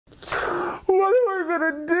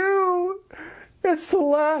gonna do? It's the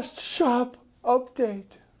last shop update.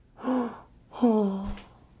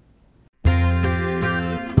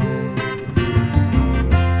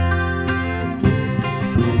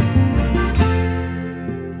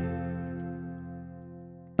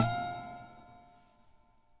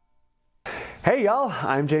 Hey y'all,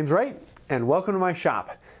 I'm James Wright, and welcome to my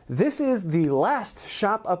shop. This is the last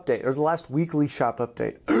shop update, or the last weekly shop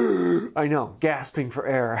update. I know, gasping for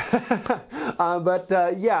air.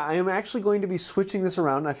 Yeah, I am actually going to be switching this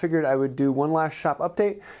around. I figured I would do one last shop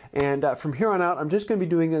update, and from here on out, I'm just going to be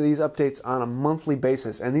doing these updates on a monthly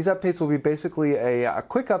basis. And these updates will be basically a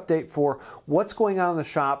quick update for what's going on in the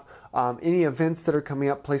shop, any events that are coming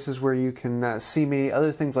up, places where you can see me,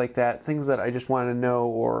 other things like that, things that I just want to know,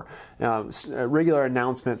 or regular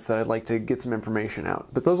announcements that I'd like to get some information out.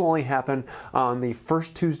 But those will only happen on the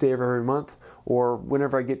first Tuesday of every month, or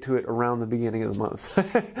whenever I get to it around the beginning of the month.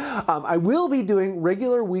 I will be doing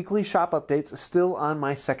regular weekly shop updates still on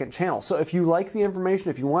my second channel. So if you like the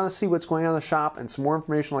information, if you want to see what's going on in the shop and some more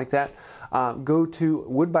information like that, go to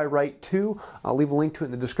Wood By Wright 2. I'll leave a link to it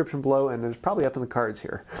in the description below, and it's probably up in the cards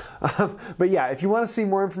here. But yeah, if you want to see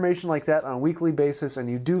more information like that on a weekly basis, and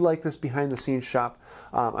you do like this behind the scenes shop,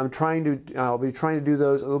 I'll be trying to do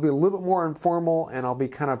those. It'll be a little bit more informal, and I'll be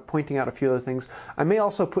kind of pointing out a few other things. I may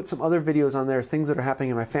also put some other videos on there, things that are happening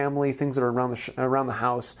in my family, things that are around the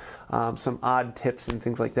house, some odd tips and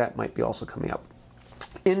things like that might be also coming up.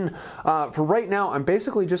 For right now, I'm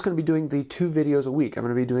basically just going to be doing the 2 videos a week. I'm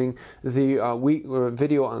going to be doing the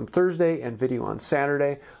video on Thursday and video on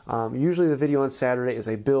Saturday. Usually the video on Saturday is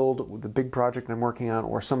a build with the big project I'm working on,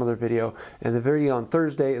 or some other video, and the video on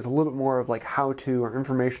Thursday is a little bit more of like how-to or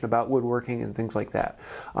information about woodworking and things like that.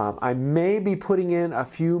 I may be putting in a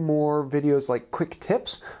few more videos like quick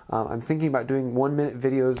tips. I'm thinking about doing 1-minute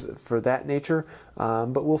videos for that nature,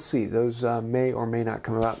 but we'll see. Those may or may not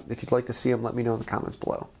come about. If you'd like to see them, let me know in the comments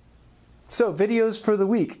below. So, videos for the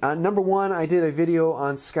week. Number 1, I did a video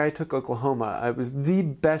on Skytook, Oklahoma. It was the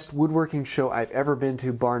best woodworking show I've ever been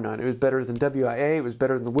to, bar none. It was better than WIA, it was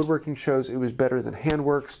better than the woodworking shows, it was better than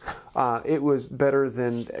Handworks, it was better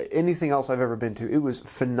than anything else I've ever been to. It was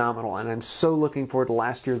phenomenal, and I'm so looking forward to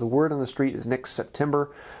last year. The word on the street is next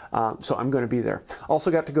September, so I'm going to be there. Also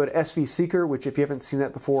got to go to SV Seeker, which if you haven't seen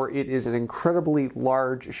that before, it is an incredibly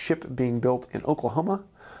large ship being built in Oklahoma.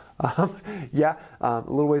 A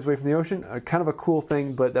little ways away from the ocean. Kind of a cool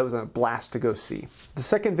thing, but that was a blast to go see. The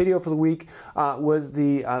second video for the week was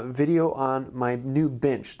the video on my new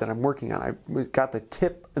bench that I'm working on. I got the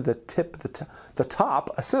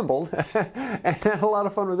top assembled and had a lot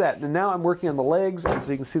of fun with that. And now I'm working on the legs, and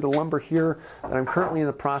so you can see the lumber here that I'm currently in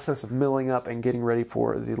the process of milling up and getting ready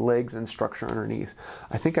for the legs and structure underneath.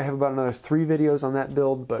 I think I have about another 3 videos on that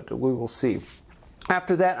build, but we will see.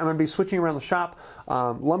 After that, I'm going to be switching around the shop.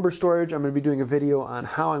 Lumber storage, I'm going to be doing a video on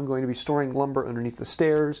how I'm going to be storing lumber underneath the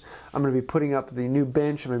stairs. I'm going to be putting up the new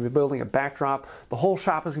bench. I'm going to be building a backdrop. The whole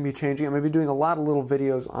shop is going to be changing. I'm going to be doing a lot of little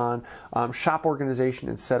videos on shop organization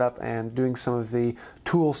and setup, and doing some of the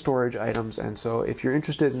tool storage items. And so if you're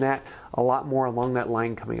interested in that, a lot more along that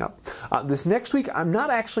line coming up. This next week, I'm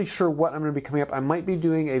not actually sure what I'm going to be coming up. I might be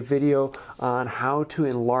doing a video on how to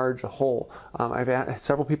enlarge a hole. I've had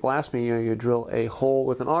several people ask me, you drill a hole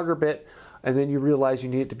with an auger bit, and then you realize you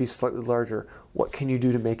need it to be slightly larger. What can you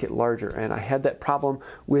do to make it larger? And I had that problem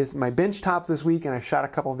with my bench top this week, and I shot a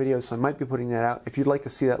couple of videos, so I might be putting that out. If you'd like to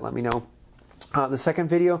see that, let me know. The second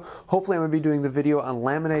video, hopefully I'm going to be doing the video on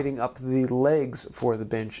laminating up the legs for the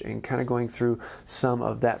bench and kind of going through some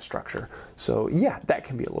of that structure. So yeah, that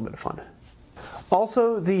can be a little bit of fun.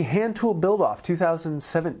 Also, the Hand Tool Build-Off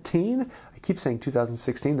 2017, I keep saying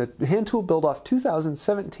 2016, the Hand Tool Build-Off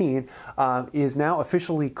 2017 is now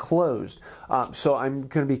officially closed. So I'm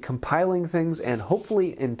going to be compiling things, and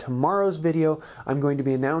hopefully in tomorrow's video, I'm going to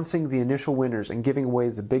be announcing the initial winners and giving away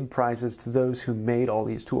the big prizes to those who made all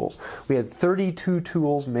these tools. We had 32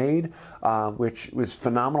 tools made, which was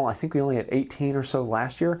phenomenal. I think we only had 18 or so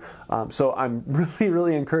last year. So I'm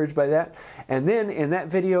really encouraged by that. And then in that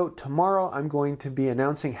video tomorrow, I'm going to be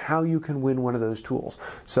announcing how you can win one of those tools.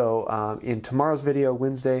 So in tomorrow's video,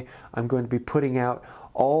 Wednesday, I'm going to be putting out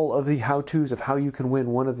all of the how-tos of how you can win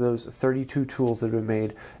one of those 32 tools that have been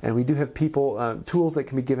made. And we do have tools that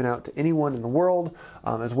can be given out to anyone in the world,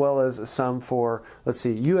 as well as some for, let's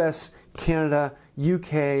see, US, Canada,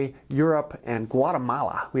 UK, Europe, and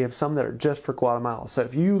Guatemala. We have some that are just for Guatemala. So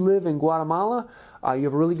if you live in Guatemala, you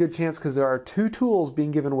have a really good chance, because there are 2 tools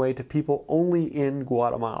being given away to people only in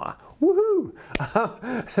Guatemala. Woohoo!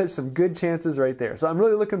 There's some good chances right there. So I'm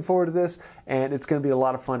really looking forward to this, and it's going to be a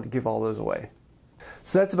lot of fun to give all those away.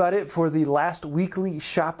 So that's about it for the last weekly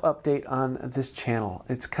shop update on this channel.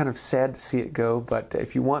 It's kind of sad to see it go, but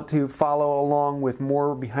if you want to follow along with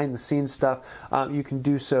more behind the scenes stuff, you can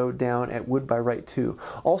do so down at Wood By Wright 2.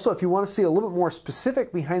 Also, if you want to see a little bit more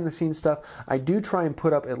specific behind the scenes stuff, I do try and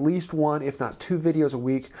put up at least one, if not two videos a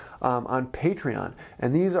week on Patreon.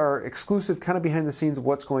 And these are exclusive, kind of behind the scenes of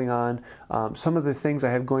what's going on, some of the things I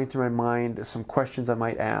have going through my mind, some questions I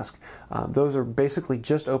might ask. Those are basically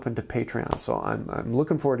just open to Patreon, so I'm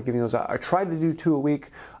looking forward to giving those out. I try to do 2 a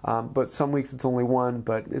week, but some weeks it's only 1,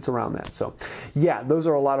 but it's around that. So yeah, those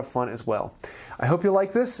are a lot of fun as well. I hope you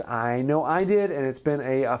like this. I know I did, and it's been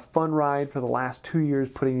a fun ride for the last 2 years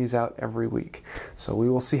putting these out every week. So we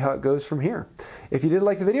will see how it goes from here. If you did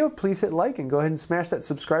like the video, please hit like and go ahead and smash that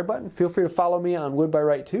subscribe button. Feel free to follow me on Wood By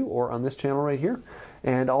Wright 2 or on this channel right here.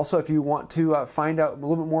 And also, if you want to find out a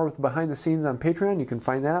little bit more with behind the scenes on Patreon, you can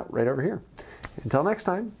find that out right over here. Until next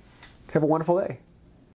time, have a wonderful day.